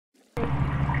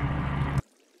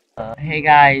Hey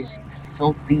guys,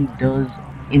 Filthy does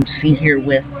MC here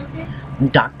with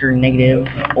Dr. Negative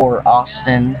or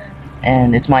Austin,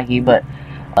 and it's Mikey, but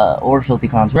or Filthy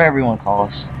Clowns, whatever you want to call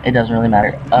us. It doesn't really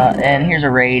matter. And here's a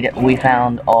raid we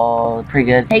found all pretty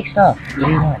good. Take stuff. What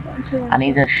do you want? I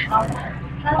need this.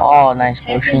 Oh, nice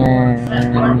potions.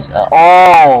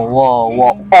 Oh,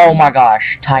 whoa. Oh my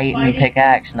gosh, Titan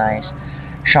pickaxe, nice.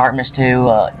 Sharpness 2,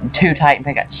 2 Titan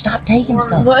pickaxe. Stop taking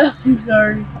stuff. What? I'm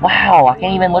sorry. Wow, I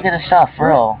can't even look at the stuff, for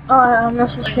real. I'm not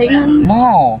supposed to take them?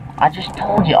 No, I just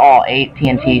told you. Oh, 8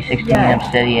 TNT, 16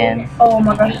 Obsidian. Oh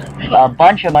my gosh. A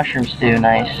bunch of mushrooms too,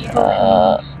 nice.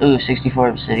 64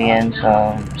 Obsidian,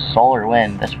 some solar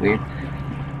wind, that's weird.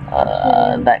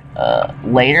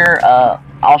 Later,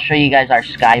 I'll show you guys our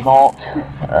sky vault,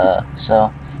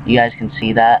 so you guys can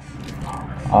see that.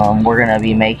 We're gonna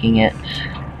be making it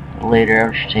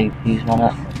later. I should take these one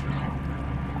up.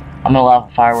 I'm gonna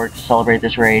allow fireworks to celebrate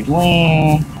this raid.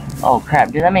 Whee! Oh crap,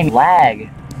 dude, that made me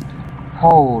lag.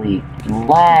 Holy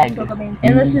lag.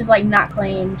 And this is like not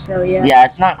claimed, so yeah. Yeah,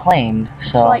 it's not claimed,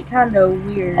 so. It's like kinda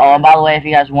weird. Oh, and by the way, if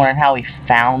you guys wondering how we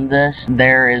found this,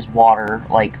 there is water,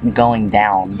 like, going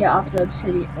down. Yeah, off the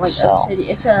Obsidian, like So,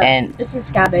 Obsidian. It's a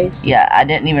sky base. Yeah, I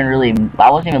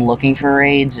wasn't even looking for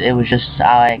raids, it was just,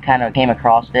 I kind of came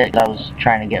across it, because I was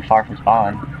trying to get far from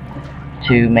spawn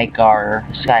to make our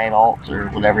sky vaults, or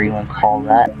whatever you want to call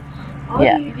that.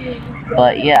 Yeah,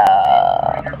 but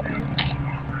yeah,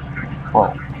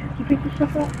 whoa. You pick this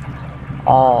stuff up?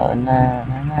 No.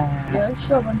 Yeah, there's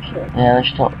still a bunch of shit. Yeah, there's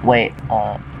still, wait,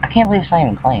 I can't believe it's not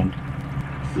even claimed.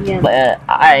 Yeah. But,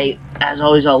 as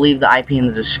always, I'll leave the IP in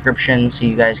the description so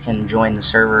you guys can join the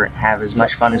server and have as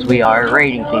much fun as we are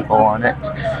raiding people on it.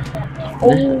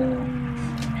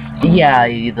 Yeah,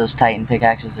 those Titan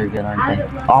pickaxes, they're good, aren't they?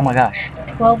 Oh my gosh.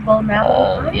 12 bone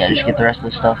apples. Yeah, just get the rest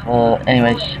of the stuff.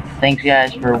 Anyways, thanks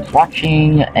guys for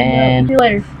watching, and see you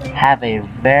later. Have a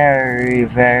very,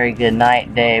 very good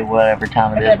night, day, whatever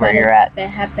time it is where you're at.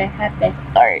 Happy.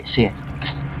 Alright, see ya.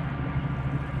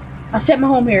 I set my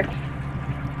home here.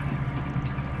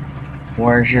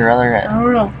 Where's your other? I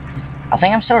don't know. I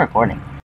think I'm still recording.